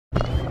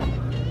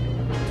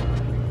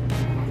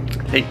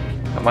hey,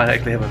 I might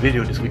actually have a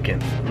video this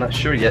weekend. I'm not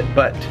sure yet,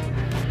 but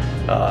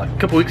a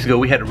couple weeks ago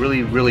we had a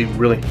really,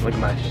 look at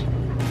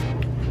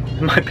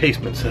my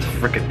basement says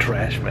freaking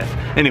trash, man.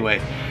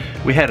 Anyway,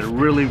 we had a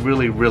really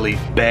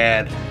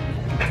bad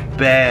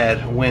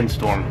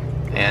windstorm,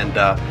 and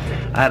I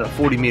had a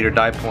 40-meter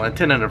dipole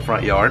antenna in the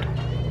front yard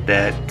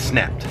that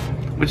snapped,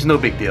 which is no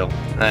big deal,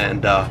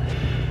 and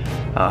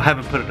I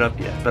haven't put it up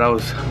yet, but I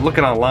was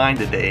looking online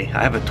today.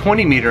 I have a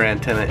 20-meter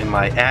antenna in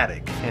my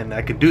attic, and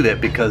I could do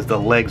that because the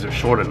legs are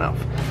short enough.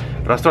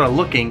 But I started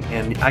looking,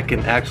 and I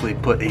can actually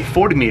put a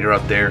 40-meter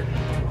up there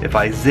if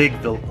I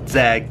zag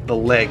the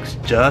legs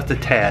just a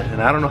tad,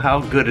 and I don't know how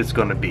good it's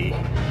going to be,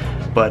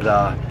 but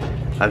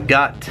I've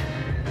got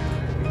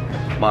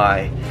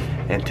my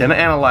antenna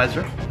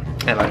analyzer,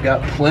 and I've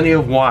got plenty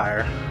of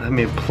wire. I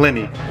mean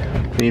plenty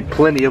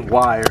of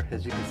wire,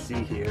 as you can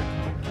see here.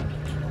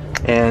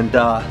 And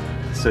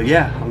so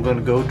yeah, I'm going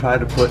to go try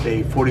to put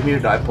a 40-meter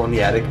dipole in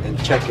the attic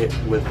and check it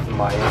with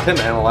my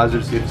antenna analyzer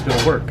to see if it's going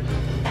to work.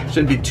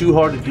 Shouldn't be too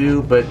hard to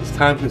do, but it's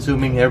time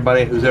consuming.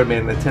 Everybody who's ever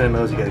made an antenna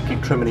knows you got to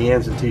keep trimming the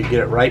ends until you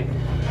get it right.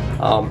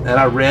 And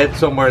I read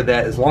somewhere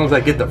that as long as I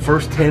get the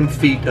first 10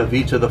 feet of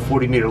each of the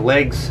 40-meter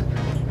legs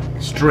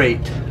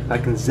straight, I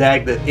can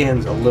zag the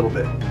ends a little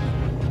bit.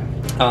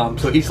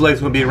 So each leg's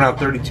going to be around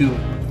 32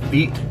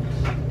 feet,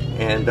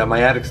 and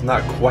my attic's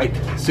not quite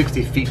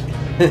 60 feet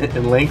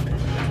in length,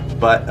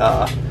 but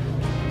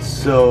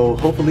so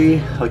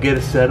hopefully I'll get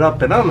it set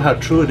up. And I don't know how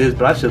true it is,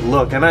 but I should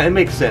look, and it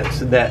makes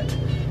sense that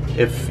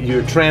if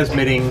you're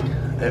transmitting,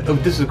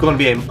 this is going to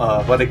be a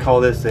what they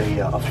call this,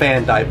 a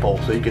fan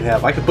dipole. So you can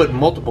have, I could put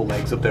multiple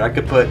legs up there. I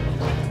could put,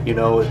 you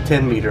know, a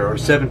 10-meter or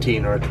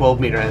 17 or a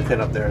 12-meter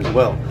antenna up there as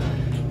well,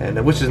 and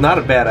which is not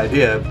a bad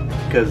idea,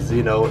 because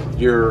you know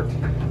your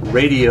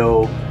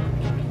radio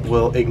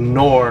will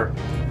ignore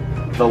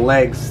the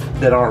legs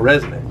that aren't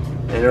resonant,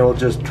 and it'll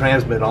just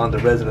transmit on the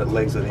resonant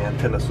legs of the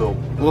antenna. So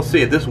we'll see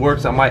if this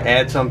works. I might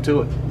add some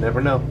to it. Never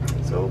know.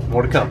 So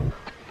more to come.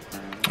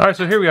 Alright,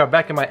 so here we are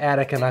back in my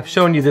attic, and I've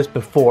shown you this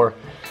before.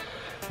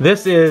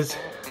 This is,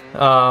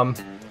 yes,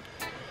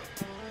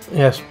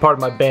 part of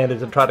my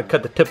bandage. I tried to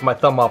cut the tip of my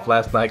thumb off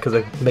last night because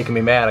it's making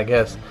me mad, I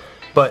guess.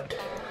 But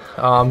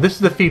this is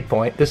the feed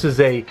point. This is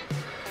a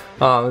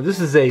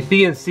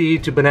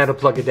BNC to banana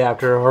plug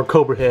adapter, or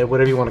cobra head,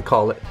 whatever you want to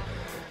call it.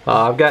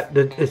 I've got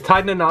it's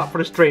tied in a knot for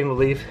the strain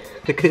relief.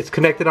 It's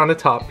connected on the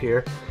top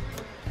here,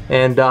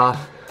 and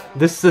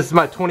this is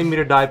my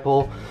 20-meter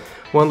dipole.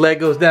 One leg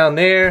goes down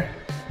there.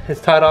 It's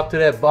tied off to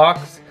that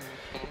box,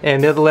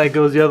 and the other leg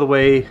goes the other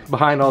way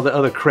behind all the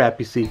other crap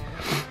you see.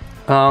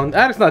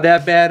 Attic's not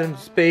that bad in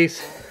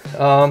space.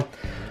 I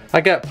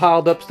got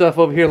piled up stuff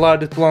over here. A lot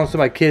of this belongs to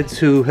my kids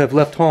who have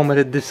left home and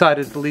had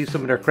decided to leave some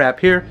of their crap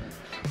here.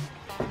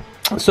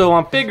 So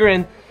I'm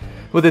figuring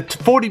with a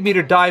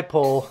 40-meter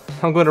dipole,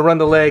 I'm going to run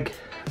the leg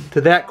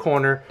to that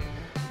corner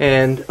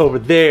and over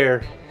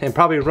there, and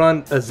probably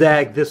run a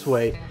zag this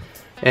way,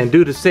 and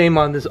do the same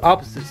on this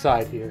opposite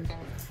side here.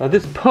 Now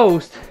this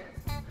post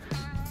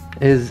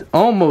is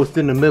almost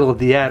in the middle of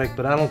the attic,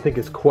 but I don't think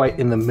it's quite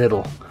in the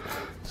middle.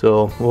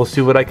 So we'll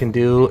see what I can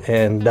do,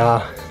 and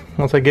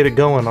once I get it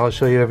going, I'll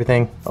show you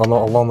everything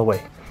along the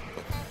way.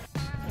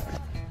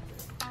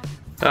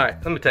 Alright,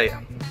 let me tell you,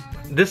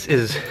 this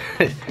is,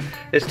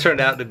 it's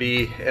turned out to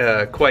be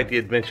quite the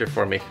adventure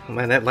for me.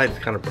 Man, that light is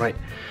kind of bright.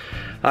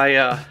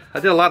 I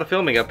did a lot of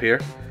filming up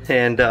here,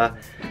 and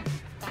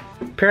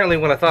apparently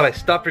when I thought I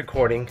stopped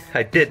recording,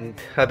 I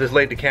didn't. I just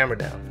laid the camera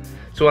down.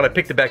 So when I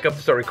picked it back up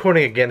to start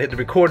recording again, hit the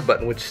record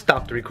button, which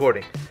stopped the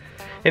recording.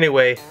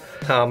 Anyway,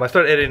 I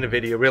started editing the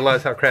video,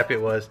 realized how crappy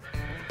it was,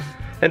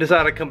 and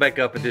decided to come back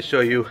up and just show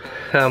you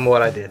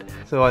what I did.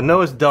 So I know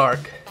it's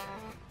dark,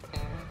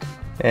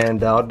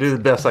 and I'll do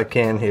the best I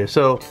can here.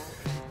 So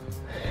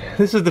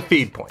this is the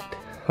feed point,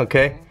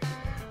 okay?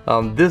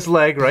 This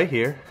leg right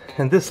here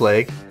and this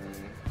leg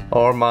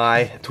are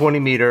my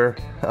 20-meter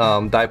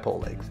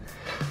dipole legs.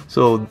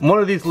 So one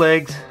of these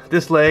legs,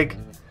 this leg,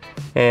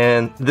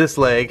 and this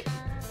leg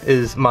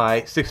is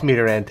my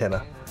 6-meter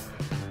antenna.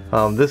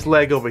 This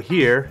leg over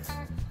here,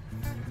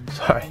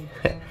 sorry,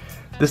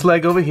 this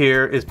leg over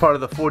here is part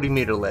of the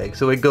 40-meter leg.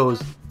 So it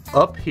goes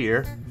up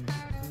here,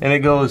 and it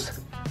goes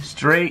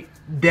straight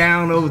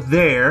down over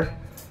there.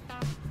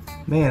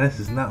 Man, this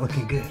is not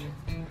looking good.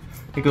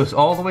 It goes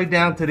all the way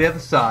down to the other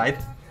side,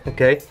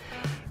 okay?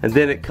 And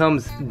then it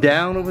comes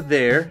down over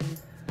there,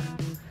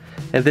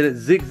 and then it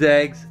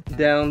zigzags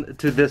down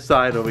to this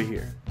side over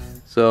here.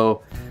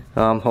 So,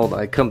 hold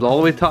on, it comes all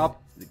the way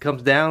top, it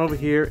comes down over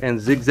here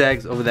and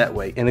zigzags over that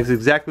way. And it's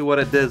exactly what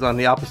it does on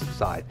the opposite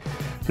side.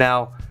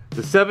 Now,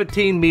 the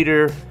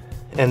 17-meter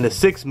and the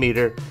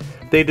 6-meter,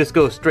 they just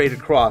go straight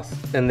across.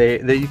 And they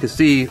you can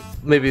see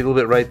maybe a little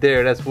bit right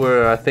there, that's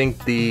where I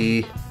think that's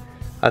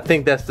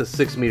the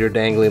 6-meter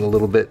dangling a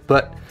little bit.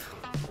 But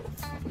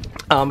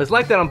it's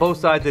like that on both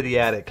sides of the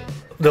attic.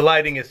 The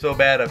lighting is so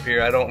bad up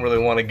here, I don't really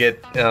want to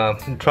get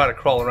try to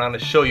crawl around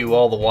and show you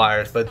all the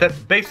wires, but that's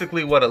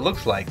basically what it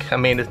looks like. I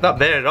mean, it's not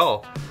bad at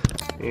all,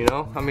 you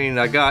know. I mean,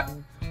 I got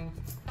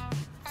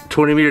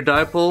 20-meter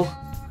dipole,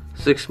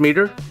 6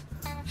 meter,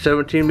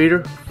 17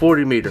 meter,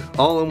 40 meter,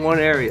 all in one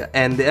area.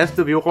 And the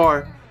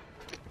SWR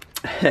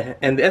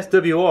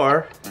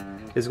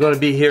is going to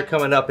be here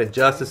coming up in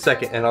just a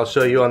second, and I'll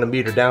show you on the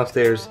meter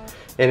downstairs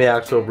in the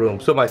actual room.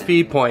 So my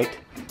feed point,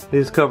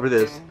 let's cover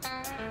this.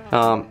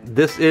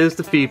 This is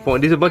the feed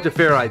point. These are a bunch of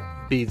ferrite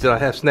beads that I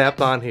have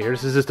snapped on here.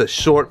 This is just a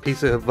short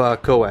piece of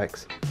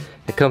coax.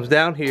 It comes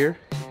down here,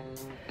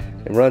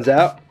 it runs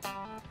out,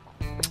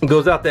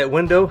 goes out that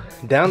window,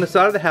 down the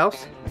side of the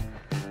house,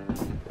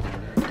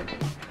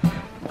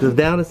 goes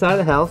down the side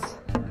of the house,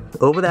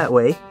 over that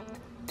way,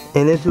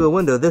 and into a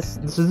window. This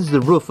is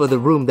the roof of the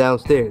room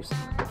downstairs.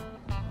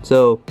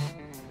 So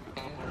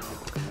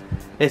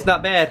it's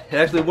not bad. It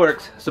actually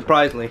works,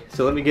 surprisingly.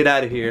 So let me get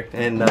out of here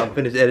and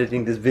finish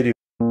editing this video.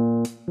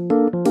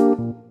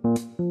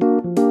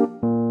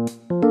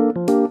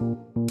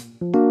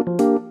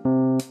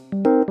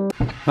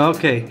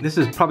 Okay, this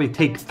is probably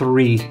take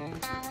 3.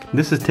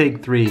 This is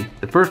take 3.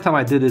 The first time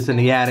I did this in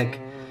the attic,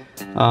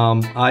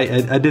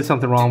 I did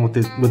something wrong with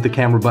the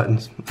camera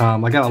buttons.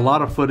 I got a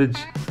lot of footage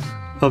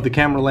of the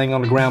camera laying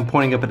on the ground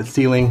pointing up at the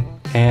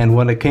ceiling, and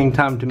when it came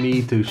time to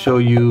me to show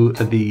you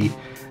the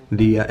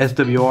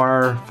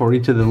SWR for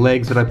each of the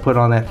legs that I put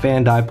on that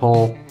fan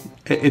dipole,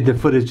 the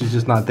footage is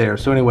just not there.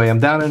 So anyway, I'm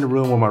down in the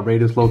room where my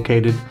Braid is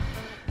located.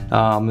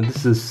 And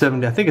this is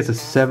I think it's a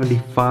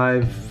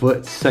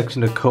 75-foot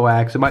section of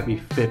coax. It might be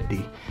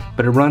 50,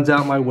 but it runs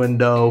out my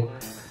window,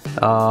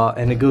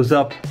 and it goes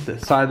up the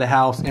side of the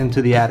house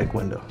into the attic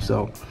window.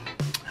 So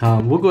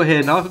we'll go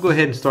ahead, and I'll go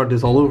ahead and start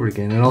this all over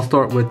again. And I'll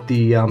start with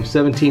the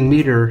 17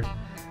 meter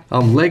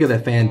leg of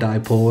that fan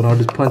dipole, and I'll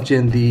just punch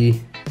in the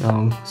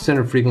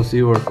center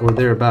frequency or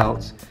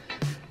thereabouts.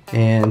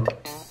 And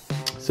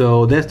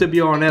so the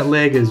SWR on that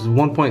leg is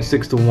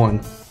 1.6 to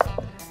 1.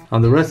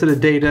 On the rest of the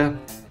data,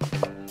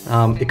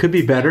 it could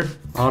be better,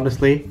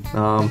 honestly.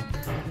 The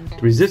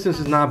resistance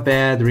is not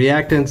bad. The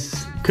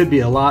reactance could be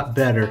a lot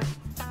better.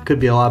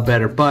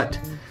 But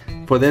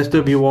for the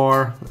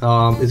SWR,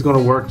 it's going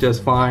to work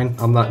just fine.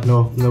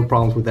 No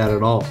problems with that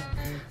at all.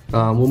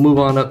 We'll move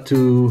on up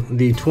to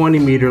the 20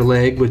 meter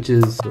leg, which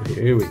is,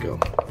 here we go,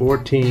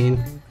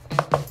 14,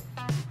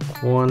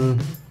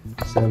 1,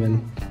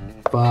 7,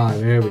 5.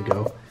 There we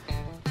go.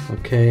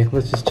 Okay,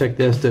 let's just check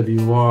the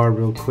SWR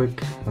real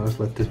quick. Let's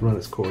let this run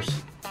its course.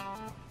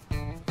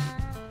 I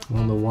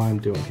don't know why I'm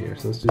doing here,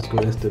 so let's just go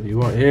to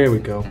SWR. There we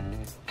go.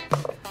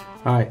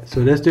 Alright,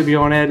 so the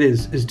SWR on that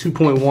is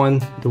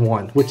 2.1 to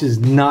 1, which is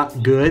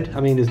not good.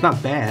 I mean, it's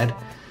not bad.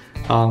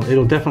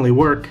 It'll definitely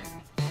work.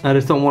 I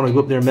just don't want to go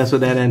up there and mess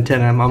with that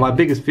antenna. My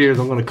biggest fear is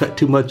I'm going to cut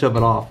too much of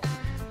it off,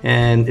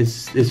 and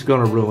it's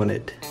going to ruin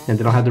it. And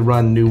then I'll have to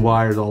run new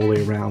wires all the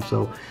way around.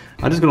 So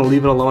I'm just going to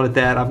leave it alone at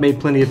that. I've made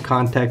plenty of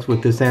contacts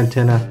with this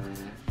antenna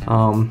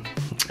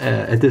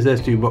at this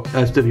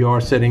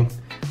SWR setting.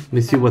 Let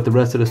me see what the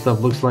rest of the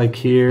stuff looks like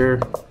here.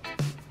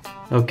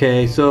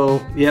 Okay, so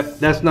yep,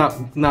 that's not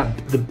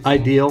the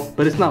ideal,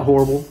 but it's not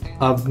horrible.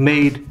 I've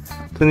made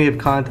plenty of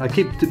contact. I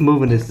keep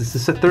moving this. This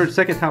is the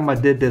second time I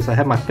did this. I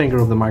had my finger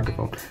over the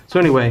microphone. So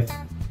anyway,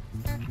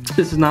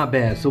 this is not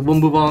bad. So we'll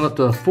move on up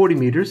to 40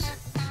 meters.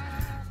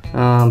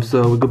 So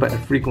we'll go back to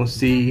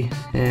frequency,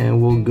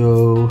 and we'll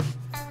go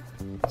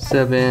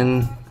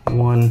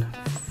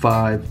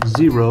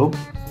 7150.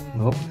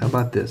 Oh, how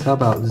about this? How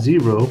about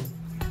 0?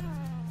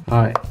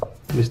 Alright,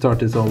 let me start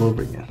this all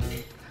over again.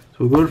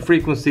 So we'll go to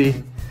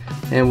frequency,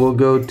 and we'll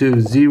go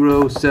to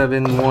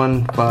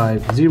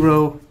 07150.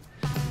 We'll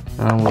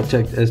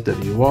check the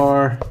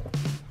SWR,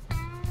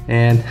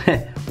 and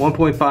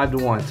 1.5 to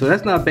 1. So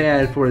that's not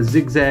bad for a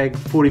zigzag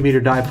 40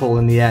 meter dipole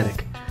in the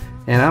attic.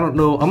 And I don't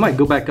know, I might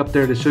go back up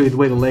there to show you the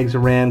way the legs are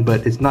ran,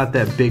 but it's not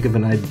that big of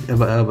a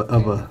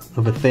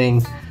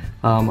thing.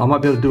 I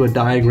might be able to do a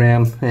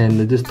diagram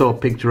and just throw a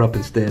picture up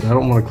instead. I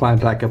don't want to climb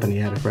back up in the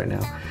attic right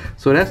now.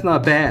 So that's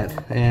not bad.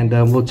 And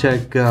we'll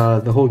check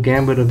the whole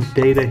gambit of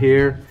data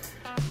here.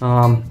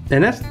 And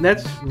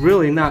that's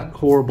really not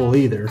horrible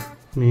either. I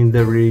mean,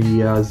 the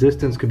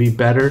resistance could be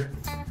better,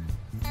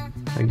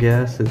 I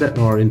guess. Is that,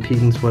 or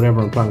impedance,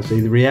 whatever I'm trying to say.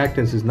 The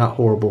reactance is not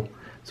horrible.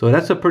 So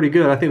that's a pretty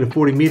good. I think the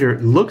 40 meter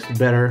looks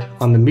better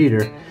on the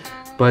meter.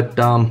 But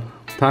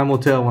time will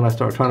tell when I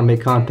start trying to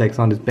make contacts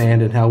on this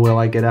band and how well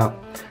I get out.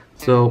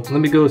 So let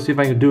me go see if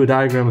I can do a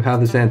diagram of how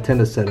this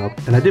antenna is set up.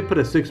 And I did put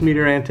a 6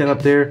 meter antenna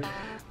up there,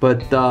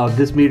 but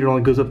this meter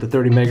only goes up to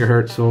 30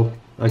 megahertz, so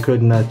I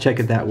couldn't check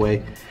it that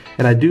way.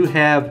 And I do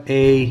have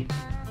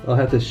I'll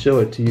have to show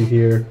it to you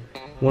here,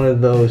 one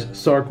of those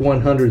SARC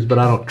 100s, but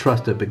I don't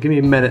trust it. But give me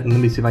a minute and let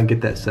me see if I can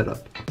get that set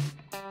up.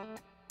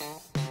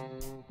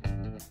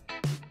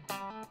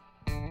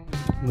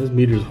 This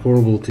meter is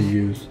horrible to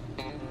use.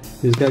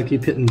 You just gotta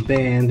keep hitting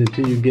band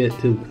until you get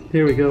to,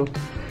 here we go.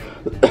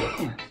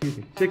 Excuse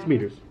me, 6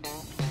 meters.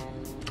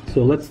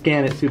 So let's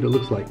scan it, see what it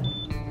looks like.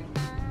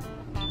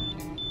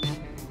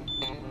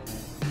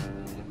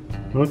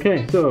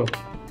 Okay, so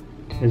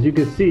as you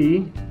can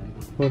see,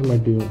 what am I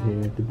doing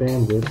here? The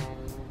bandwidth.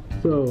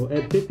 So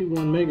at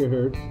 51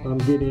 megahertz, I'm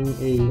getting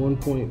a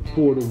 1.4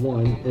 to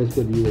 1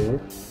 SWR.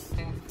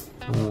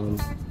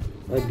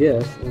 I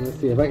guess. And let's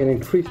see if I can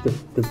increase the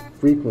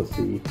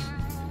frequency.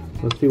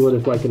 Let's see what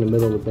it's like in the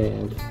middle of the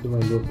band. See if I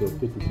can go up to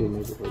 52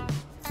 megahertz.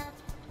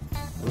 I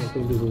don't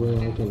think there's a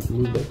way I can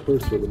move that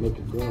cursor to make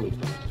it go any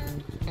faster.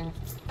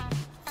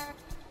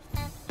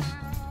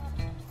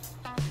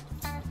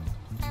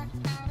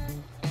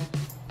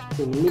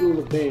 So in the middle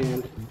of the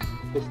band,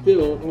 it's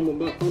still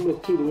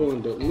almost 2 to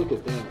 1, but look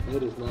at that.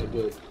 That is not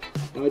good.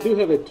 Now I do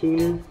have a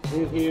tuner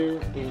in here,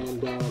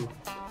 and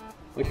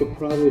I could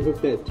probably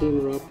hook that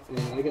tuner up.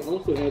 And I can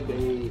also have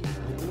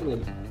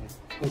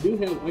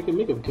I can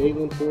make a big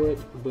one for it,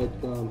 but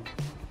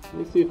let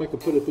me see if I can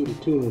put it through the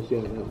tuner and see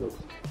how that looks.